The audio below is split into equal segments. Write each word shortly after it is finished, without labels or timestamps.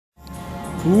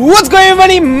What's going on,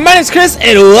 everybody? My name's Chris,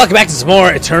 and welcome back to some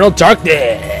more Eternal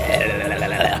Darkness.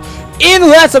 In the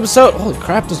last episode, holy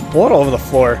crap, there's blood all over the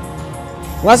floor.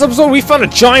 Last episode, we found a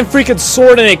giant freaking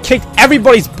sword, and it kicked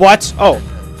everybody's butts. Oh,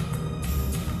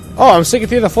 I'm sinking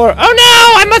through the floor. Oh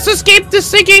no, I must escape this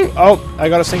sinking. Oh, I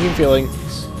got a sinking feeling.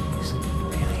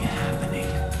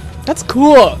 That's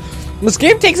cool. This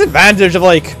game takes advantage of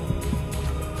like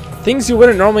things you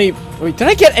wouldn't normally. Wait, did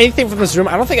I get anything from this room?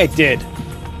 I don't think I did.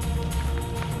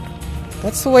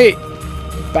 That's the way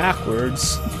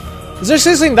backwards. Is there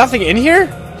seriously nothing in here?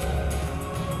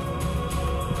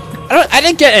 I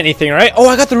didn't get anything, right? Oh,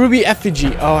 I got the ruby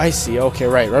effigy. Oh, I see. Okay,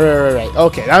 right.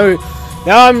 Okay, now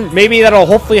I'm maybe that'll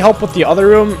hopefully help with the other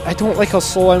room. I don't like how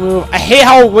slow I move. I hate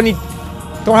how when you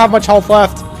don't have much health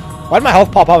left. Why did my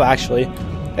health pop up actually?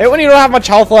 Hey, when you don't have much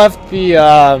health left, you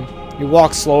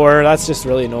walk slower. That's just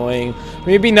really annoying. I mean,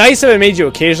 it'd be nice if it made you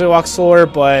occasionally walk slower,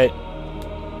 but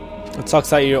it sucks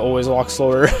that you always walk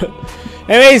slower.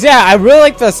 Anyways, yeah, I really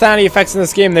like the sanity effects in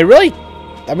this game. They really,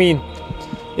 I mean,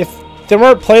 if they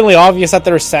weren't plainly obvious that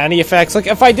there were sanity effects, like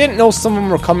if I didn't know some of them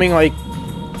were coming, like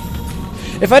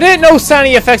if I didn't know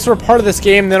sanity effects were part of this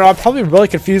game, then I'd probably be really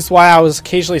confused why I was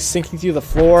occasionally sinking through the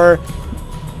floor,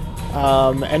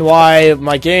 and why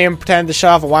my game pretended to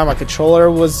shut off, and why my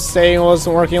controller was saying it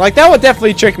wasn't working. Like that would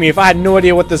definitely trick me if I had no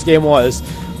idea what this game was.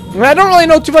 I mean, I don't really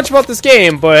know too much about this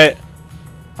game, but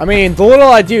I mean, the little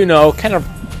I do know kind of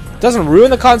doesn't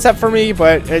ruin the concept for me,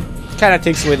 but it kind of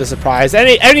takes away the surprise.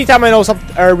 Anytime I know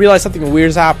something or realize something weird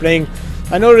is happening,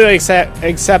 I know to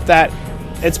accept that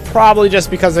it's probably just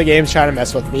because the game's trying to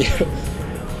mess with me.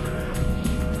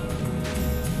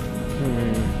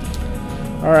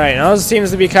 Alright, now this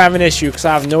seems to be kind of an issue because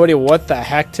I have no idea what the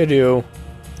heck to do.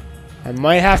 I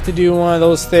might have to do one of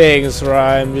those things where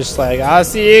I'm just like, I'll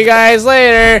see you guys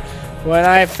later when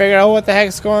I figure out what the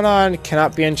heck's going on. It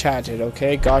cannot be enchanted.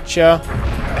 Okay, gotcha.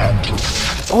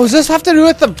 Oh, does this have to do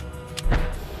with the...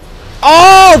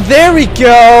 Oh, there we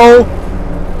go!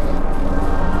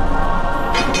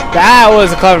 That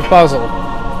was a clever puzzle.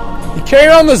 You carry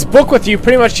around this book with you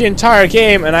pretty much the entire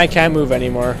game, and I can't move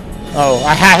anymore. Oh,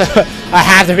 I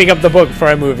have to pick up the book before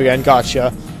I move again.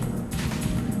 Gotcha.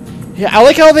 Yeah, I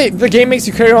like how the game makes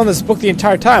you carry around this book the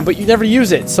entire time, but you never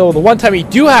use it. So the one time you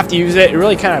do have to use it, it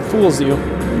really kind of fools you.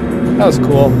 That was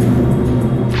cool.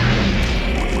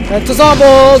 It's a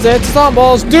zombies! It's a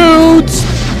zombies! Dudes!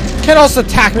 Can't also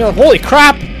attack me. Like, holy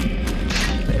crap!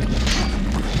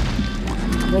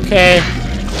 Okay.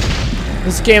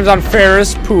 This game's unfair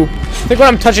as poop. I think when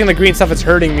I'm touching the green stuff, it's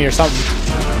hurting me or something.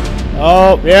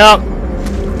 Oh, yeah.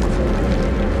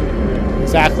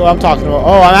 Exactly what I'm talking about.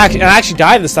 Oh, I actually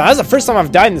died this time. That's the first time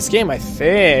I've died in this game, I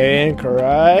think,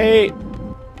 right?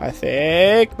 I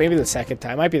think. Maybe the second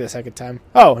time. Might be the second time.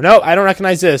 Oh, no, I don't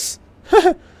recognize this.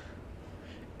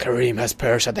 Kareem has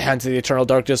perished at the hands of the eternal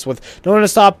darkness. With no one to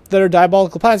stop their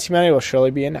diabolical plans, humanity will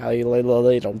surely be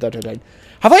annihilated.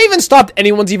 Have I even stopped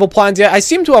anyone's evil plans yet? I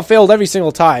seem to have failed every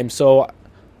single time, so...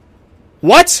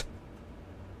 What?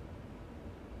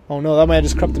 Oh no, that might have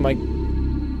just corrupted my...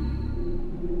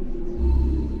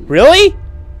 Really?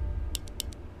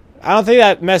 I don't think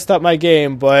that messed up my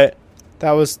game, but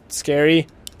that was scary.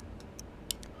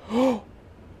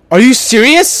 Are you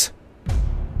serious?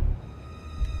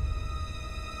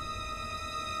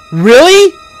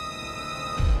 Really?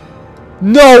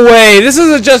 No way! This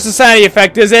isn't just a sanity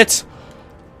effect, is it?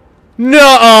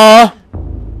 Nuh-uh!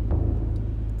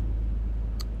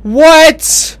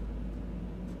 What?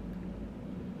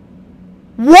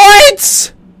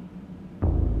 What?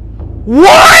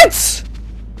 What?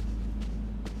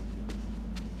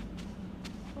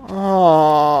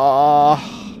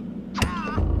 Oh.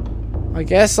 I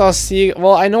guess I'll see.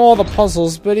 Well, I know all the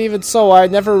puzzles, but even so, I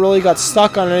never really got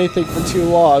stuck on anything for too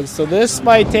long. So this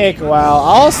might take a while.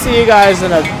 I'll see you guys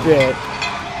in a bit.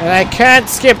 And I can't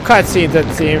skip cutscenes,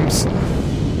 it seems.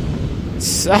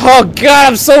 Oh god,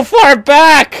 I'm so far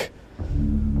back!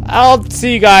 I'll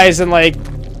see you guys in like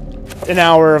an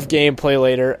hour of gameplay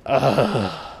later.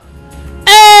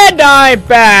 And I'm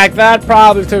back! That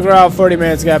probably took around 40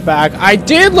 minutes to get back. I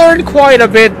did learn quite a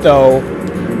bit though.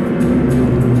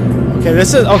 Okay,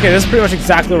 this is pretty much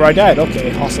exactly where I died.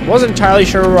 Okay, awesome. Wasn't entirely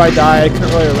sure where I died. I couldn't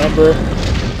really remember.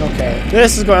 Okay,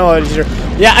 this is going a little easier.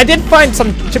 Yeah, I did find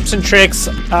some tips and tricks.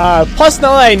 Plus,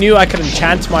 now that I knew I could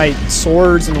enchant my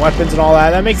swords and weapons and all that,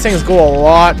 that makes things go a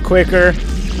lot quicker.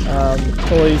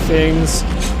 Pulling things.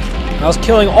 I was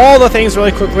killing all the things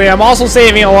really quickly. I'm also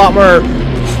saving a lot more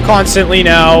constantly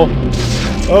now.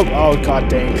 Oh god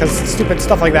dang, because stupid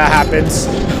stuff like that happens.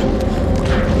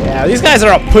 Yeah, these guys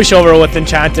are a pushover with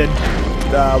enchanted.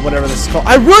 whatever this is called.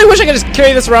 I really wish I could just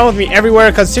carry this around with me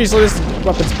everywhere, because seriously, this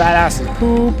weapon's badass as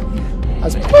poop.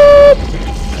 As poop.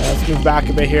 Let's move back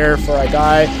a bit here before I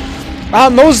die.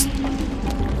 Those,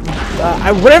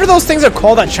 whatever those things are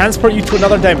called that transport you to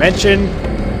another dimension.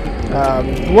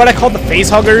 What I call the face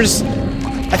huggers.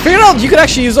 I figured out you could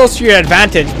actually use those to your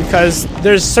advantage, because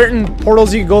there's certain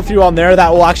portals you can go through on there that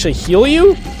will actually heal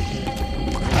you.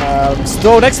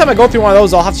 So next time I go through one of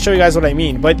those, I'll have to show you guys what I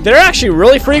mean. But they're actually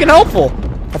really freaking helpful.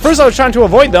 At first I was trying to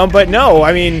avoid them, but no,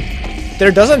 I mean,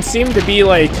 there doesn't seem to be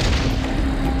like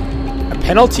a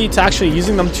penalty to actually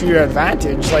using them to your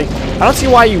advantage. Like, I don't see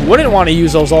why you wouldn't want to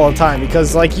use those all the time,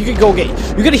 because like you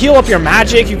could heal up your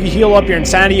magic, you could heal up your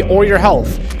insanity or your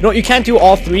health. You know, you can't do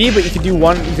all three, but you could do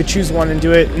one. You could choose one and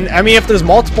do it. And, I mean, if there's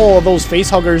multiple of those face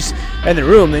huggers in the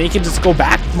room, then you can just go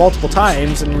back multiple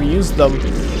times and reuse them.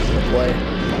 Oh boy.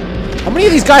 How many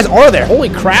of these guys are there? Holy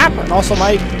crap! And also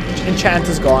my enchant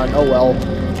is gone. Oh well.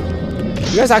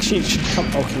 You guys actually should come.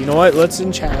 Okay, you know what? Let's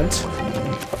enchant.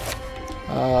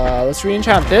 Let's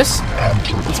re-enchant this.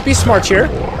 Let's be smart here.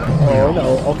 Oh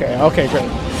no. Okay. Okay. Great.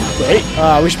 Great.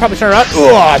 We should probably turn around.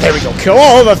 Oh, there we go. Kill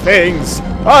all the things.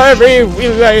 Every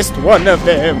last one of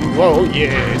them. Oh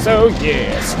yes. Oh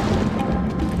yes.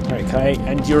 Alright, can I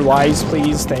end your lives,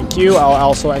 please? Thank you. I'll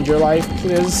also end your life,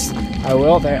 please. I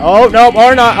will. Oh, no,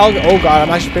 or not. Oh, God.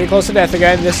 I'm actually pretty close to death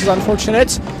again. This is unfortunate.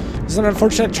 This is an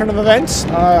unfortunate turn of events.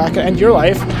 I can end your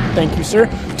life. Thank you, sir.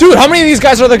 Dude, how many of these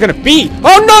guys are there going to be?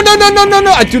 Oh, no, no, no, no, no,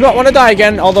 no. I do not want to die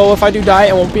again. Although, if I do die,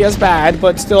 it won't be as bad.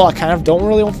 But still, I kind of don't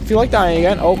really feel like dying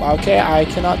again. Oh, okay. I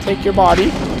cannot take your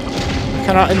body. I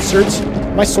cannot insert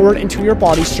my sword into your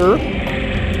body, sir.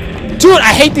 Dude,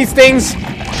 I hate these things.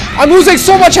 I'm losing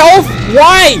so much health.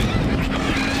 Why?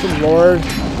 Good Lord.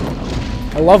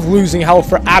 I love losing health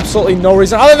for absolutely no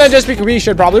reason other than just because we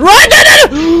should probably run.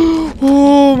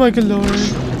 Oh my good Lord.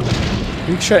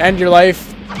 You should end your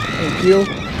life. Thank you.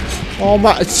 Oh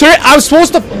my. Sir, I was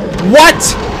supposed to. What?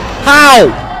 How?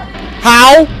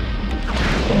 How?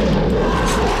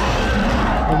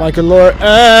 Oh my good Lord.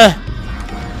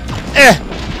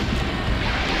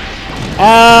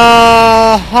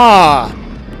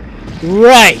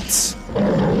 Right.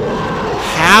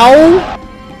 How?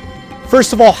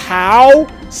 First of all, how?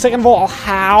 Second of all,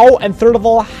 how? And third of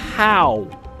all, how?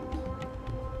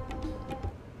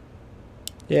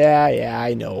 Yeah,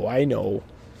 I know.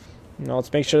 Now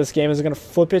let's make sure this game isn't gonna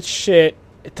flip its shit.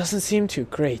 It doesn't seem to.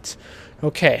 Great.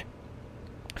 Okay.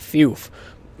 Phew.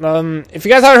 If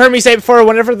you guys haven't heard me say before,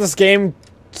 whenever this game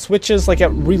switches, like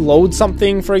it reloads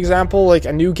something, for example, like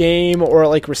a new game, or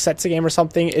like resets a game or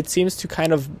something, it seems to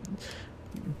kind of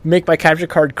make my capture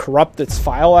card corrupt its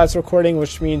file as recording,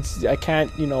 which means I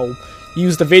can't, you know,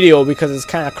 use the video because it's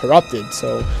kind of corrupted.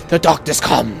 So the darkness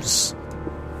comes.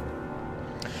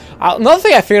 Another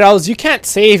thing I figured out is you can't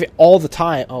save all the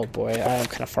time. Oh boy, I am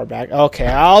kind of far back. Okay,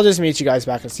 I'll just meet you guys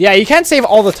back. Yeah, you can't save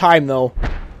all the time though.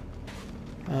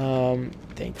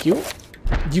 Thank you.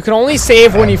 You can only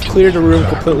save when you've cleared the room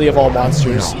completely of all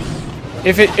monsters.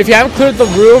 If you haven't cleared the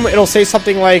room, it'll say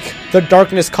something like the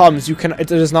darkness comes.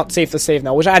 It is not safe to save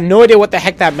now, which I had no idea what the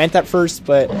heck that meant at first,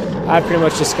 but I pretty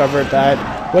much discovered that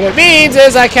what it means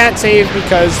is I can't save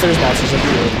because there's monsters in the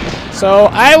room. So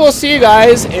I will see you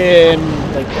guys in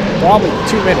like probably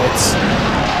 2 minutes.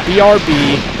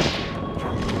 BRB.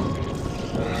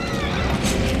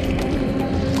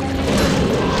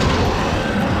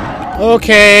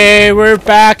 Okay, we're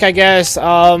back, I guess.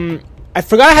 I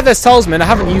forgot I had this talisman. I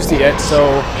haven't used it yet,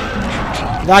 so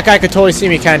that guy could totally see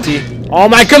me, can't he? Oh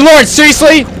my good Lord,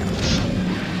 seriously?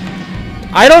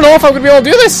 I don't know if I'm gonna be able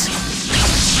to do this.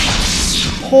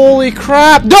 Holy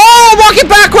crap. No, I'm walking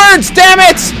backwards, damn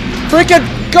it! Freaking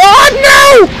God,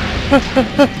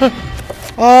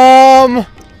 no!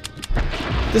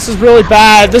 This is really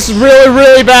bad. This is really,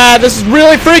 really bad. This is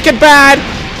really freaking bad.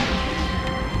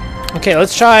 Okay,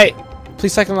 let's try.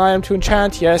 Please second item to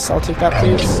enchant. Yes, I'll take that,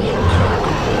 please.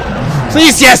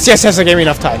 Please, yes, yes, yes, I gave me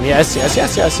enough time. Yes, yes,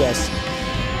 yes, yes, yes.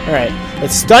 Alright,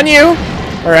 let's stun you.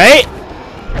 Alright.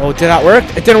 Oh, did that work?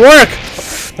 It didn't work.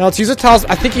 Now let's use a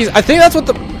talisman. I think that's what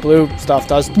the blue stuff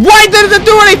does. Why didn't it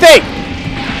do anything?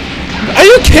 Are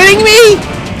you kidding me?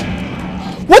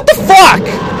 What the fuck?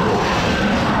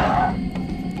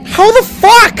 How the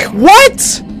fuck?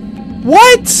 What?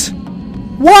 What?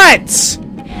 What?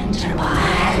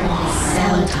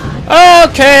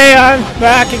 Okay, I'm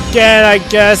back again, I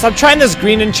guess. I'm trying this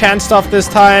green enchant stuff this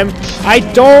time. I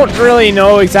don't really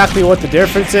know exactly what the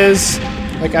difference is,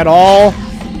 like, at all.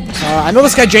 I know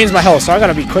this guy drains my health, so I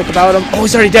gotta be quick about him. Oh,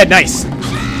 he's already dead. Nice.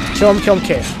 Kill him,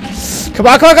 okay. Come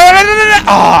on, come on, come on.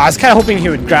 Oh, I was kind of hoping he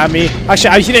would grab me.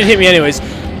 Actually, he didn't hit me anyways.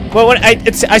 But when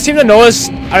I seem to notice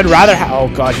I'd rather have. Oh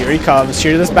god, here he comes.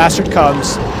 Here this bastard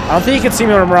comes. I don't think he can see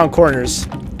me when I'm around corners.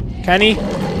 Can he?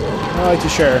 I'm not really too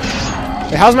sure.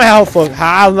 Wait, how's my health look?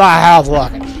 How's my health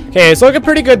look? Okay, it's looking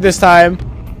pretty good this time.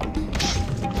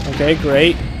 Okay,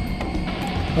 great.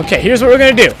 Okay, here's what we're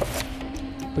gonna do.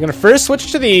 We're gonna first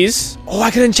switch to these. Oh,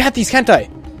 I can enchant these, can't I?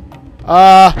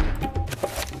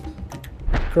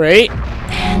 Great.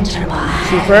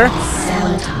 Super.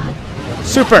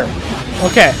 Super.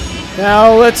 Okay.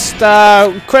 Now let's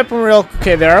equip them real.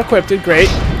 Okay, they're equipped. Great.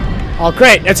 Oh,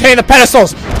 great. It's hitting the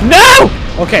pedestals. No.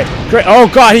 Okay. Great. Oh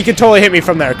god, he can totally hit me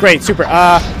from there. Great. Super.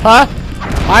 Huh?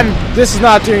 This is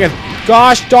not doing a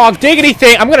gosh dog diggity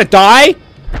thing. I'm gonna die.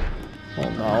 Oh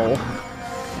no.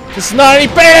 This is not any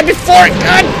better than before.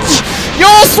 God.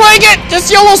 YOLO swing it.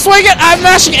 Just YOLO swing it. I'm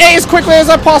mashing A as quickly as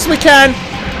I possibly can.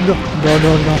 No. No.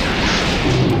 No. No.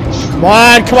 Come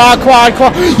on, come on, come on,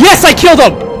 come on. Yes, I killed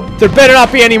him! There better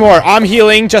not be any more. I'm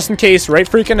healing just in case. Right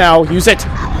freaking now. Use it.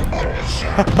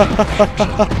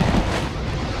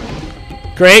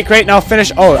 Great, great. Now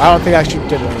finish. Oh, I don't think I actually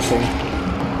did anything.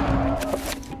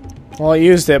 Well, I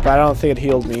used it, but I don't think it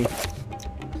healed me.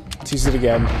 Let's use it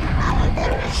again.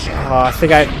 I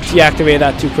think I deactivated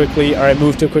that too quickly, or I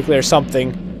moved too quickly or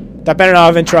something. That better not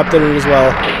have interrupted it as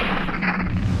well.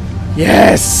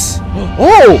 Yes!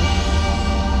 Oh!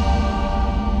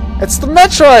 It's the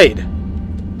Metroid!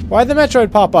 Why'd the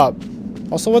Metroid pop up?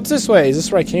 Also, what's this way? Is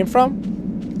this where I came from?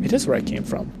 It is where I came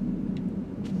from.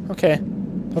 Okay.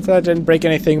 Hopefully I didn't break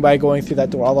anything by going through that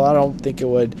door, although I don't think it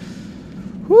would.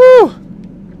 Woo!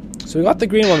 So we got the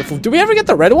green one. Did we ever get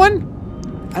the red one?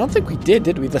 I don't think we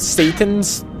did we? The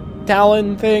Satan's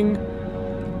Talon thing?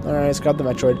 Alright, let's grab the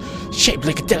Metroid. Shaped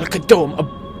like a delicate dome. A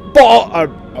ball...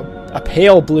 A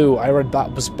pale blue. I read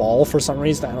that was ball for some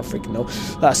reason. I don't freaking know.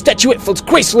 Statuette floats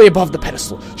gracefully above the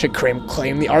pedestal. Should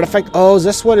claim the artifact. Oh, is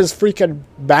this what his freaking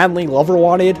manly lover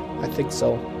wanted? I think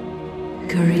so.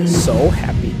 Kareem, so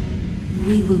happy.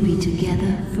 We will be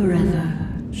together forever.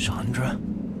 Chandra?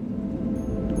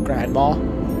 Grandma.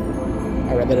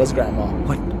 I read that as grandma.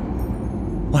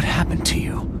 What happened to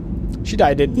you? She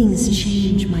died, did. Things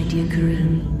change, my dear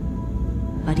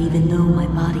Kareem. But even though my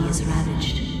body is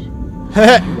ravaged,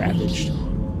 ravaged.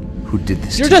 Who did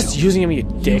this? You're just using him, you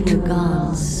dick. You were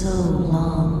gone so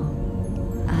long.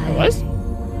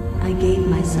 I gave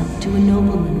myself to a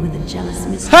nobleman with a jealous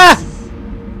mistress. Ha!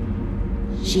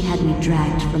 She had me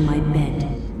dragged from my bed,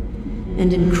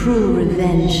 and in cruel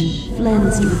revenge,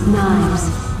 flensed with knives.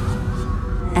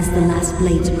 As the last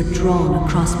blades were drawn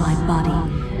across my body,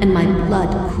 and my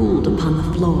blood cooled upon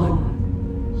the floor,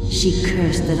 she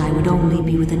cursed that I would only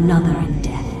be with another in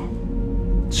death.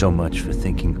 So much for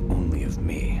thinking only of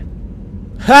me.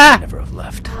 Ha! Never have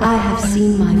left. I have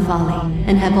seen my folly,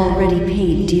 and have already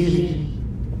paid dearly.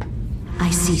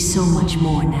 I see so much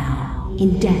more now.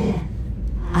 In death,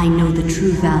 I know the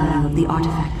true value of the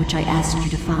artifact which I asked you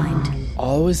to find.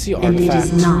 Always the artifact. And it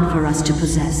is not for us to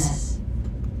possess.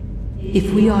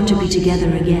 If we are to be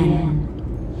together again,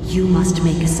 you must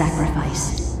make a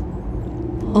sacrifice.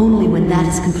 Only when that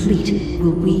is complete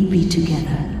will we be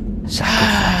together.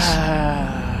 Sacrifice?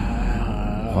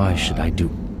 Why should I do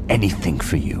anything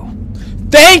for you?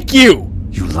 Thank you!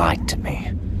 You lied to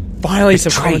me. Finally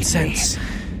some common Betrayed sense.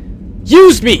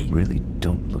 Use me! You really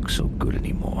don't look so good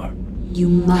anymore. You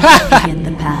must forget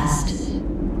the past.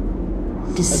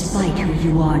 Despite who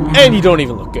you are now, And you don't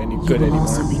even look any good you will anymore.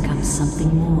 also become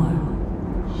something more,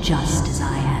 just as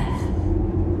I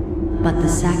have. But the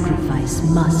sacrifice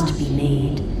must be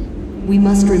made. We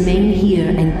must remain here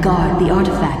and guard the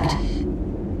artifact.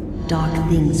 Dark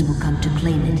things will come to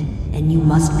claim it, and you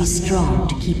must be strong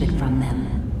to keep it from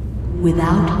them.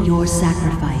 Without your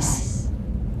sacrifice,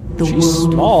 the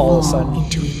world will fall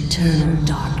into eternal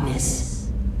darkness.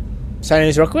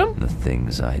 Sanity's Requiem? The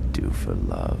things I do for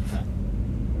love.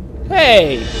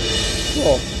 Hey!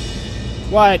 Cool.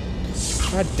 What?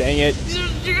 God dang it.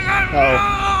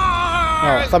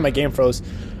 Oh, I thought my game froze.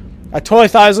 I totally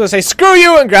thought I was going to say, screw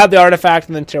you, and grab the artifact,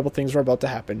 and then terrible things were about to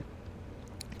happen.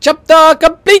 Chapter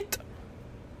complete!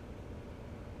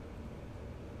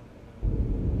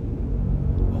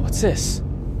 Oh, what's this?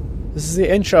 This is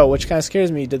the intro, which kind of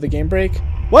scares me. Did the game break?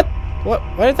 What? What?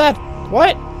 Why did that?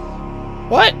 What?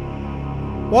 What?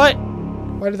 What?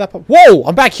 Why did that pop? Whoa!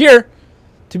 I'm back here!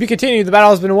 To be continued, the battle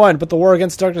has been won, but the war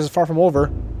against darkness is far from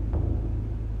over.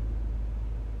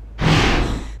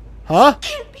 Huh?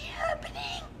 Can't be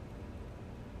happening.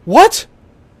 What?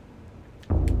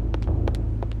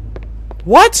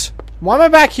 What? Why am I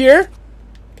back here?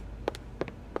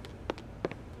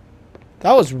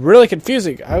 That was really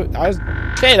confusing. I was...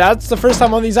 Okay, that's the first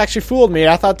time one of these actually fooled me.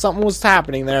 I thought something was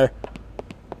happening there.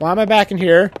 Why am I back in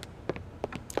here?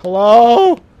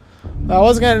 Hello? I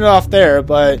wasn't getting it off there,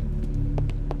 but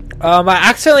I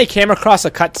accidentally came across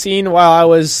a cutscene while I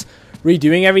was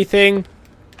redoing everything.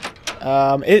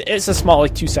 It's a small,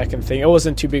 like, 2-second thing. It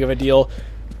wasn't too big of a deal.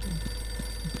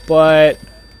 But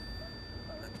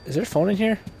is there a phone in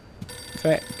here?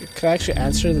 Can I actually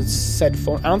answer the said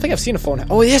phone? I don't think I've seen a phone.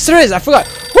 Oh, yes, there is. I forgot.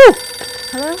 Woo!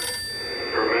 Hello?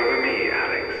 Remember me,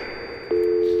 Alex.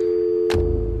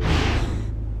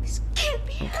 This can't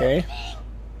be Okay.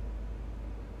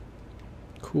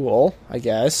 Cool, I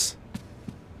guess.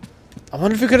 I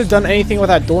wonder if we could have done anything with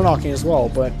that door knocking as well,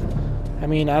 but I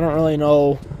mean, I don't really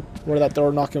know where that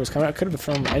door knocking was coming. It could have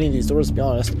been from any of these doors, to be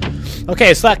honest.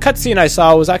 Okay, so that cutscene I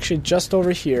saw was actually just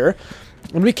over here.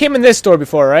 When we came in this door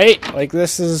before, right? Like,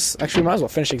 this is... Actually, we might as well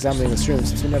finish examining this room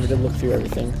since we never did look through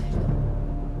everything.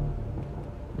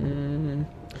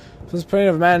 This is putting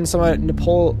of a man in somewhat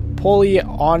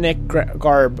Napoleonic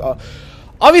garb.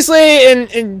 Obviously, an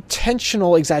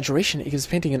intentional exaggeration. It gives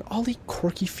painting an oddly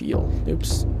quirky feel.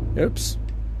 Oops. Oops.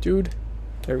 Dude.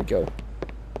 There we go.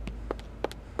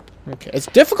 Okay. It's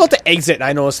difficult to exit,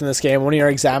 I noticed, in this game when you're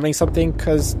examining something,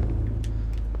 because...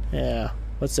 Yeah.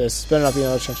 What's this? Better not be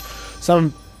another change.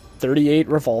 Some 38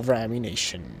 revolver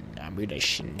ammunition.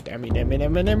 Ammunition.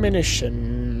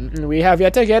 We have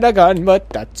yet to get a gun, but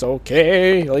that's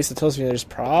okay. At least it tells me there's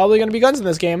probably going to be guns in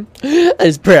this game.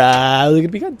 There's probably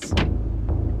going to be guns.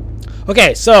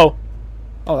 Okay, so...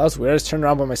 Oh, that was weird. I just turned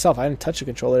around by myself. I didn't touch the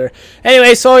controller there.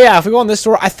 Anyway, so yeah, if we go on this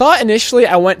door... I thought initially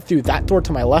I went through that door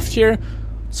to my left here.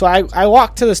 So I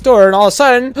walked to this door, and all of a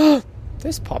sudden...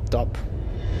 this popped up.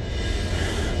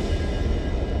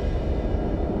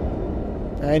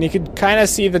 And you could kind of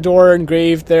see the door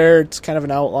engraved there. It's kind of an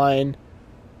outline.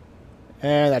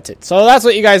 And that's it. So that's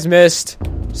what you guys missed.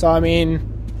 So, I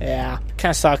mean, yeah. Kind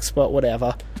of sucks, but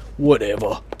whatever.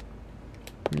 Whatever.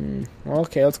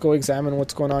 Okay, let's go examine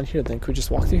what's going on here then. Could we just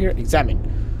walk through here? Examine.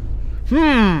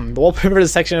 The wallpaper of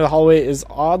this section of the hallway is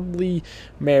oddly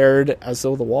mirrored, as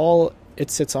though the wall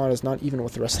it sits on is not even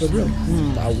with the rest of the room.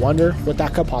 I wonder what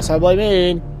that could possibly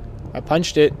mean. I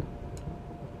punched it.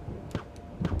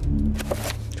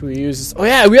 Do we use this? Oh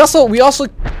yeah, we also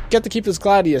get to keep this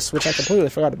gladius, which I completely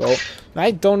forgot about.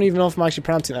 I don't even know if I'm actually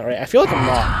pronouncing that right. I feel like I'm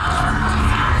not.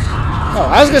 Oh,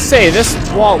 I was gonna say this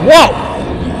wall. Whoa!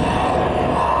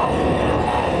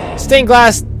 Stained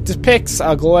glass depicts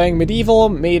a glowing medieval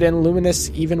maiden,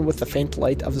 luminous even with the faint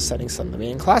light of the setting sun. The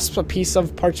maiden clasps a piece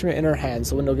of parchment in her hands.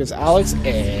 The window gives Alex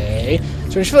a...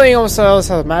 So she's feeling almost has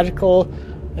a magical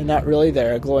and not really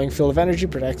there. A glowing field of energy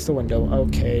protects the window.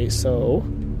 Okay, so...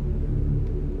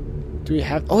 Do we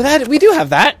have... Oh, that... We do have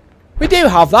that! We do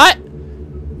have that!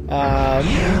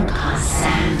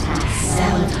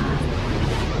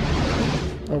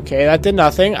 Okay, that did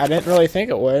nothing. I didn't really think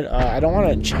it would. I don't want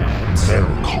to enchant.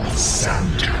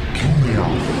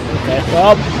 Okay,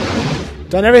 well...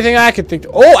 Done everything I could think...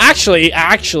 Oh, actually... Nope,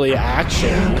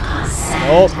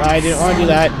 I didn't want to do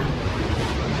that.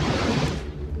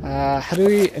 How do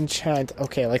we enchant?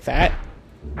 Okay, like that.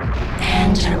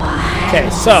 Okay,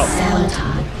 so...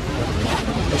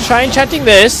 Let's try enchanting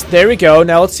this. There we go.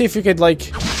 Now let's see if we could,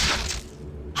 like...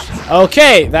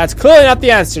 Okay, that's clearly not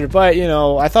the answer, but, you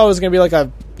know, I thought it was going to be like a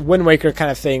Wind Waker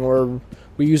kind of thing where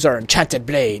we use our enchanted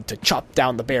blade to chop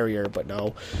down the barrier, but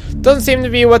no. Doesn't seem to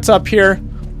be what's up here.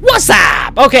 What's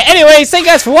up? Okay, anyways, thank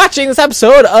you guys for watching this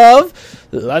episode of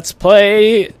Let's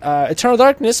Play Eternal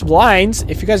Darkness Blinds.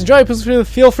 If you guys enjoy, please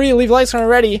feel free to leave likes when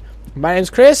already. My name's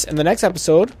Chris. In the next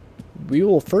episode, we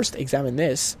will first examine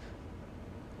this.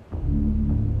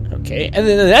 Okay, and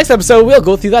then in the next episode, we'll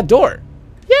go through that door.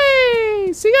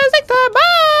 Yay! See you guys next time. Bye!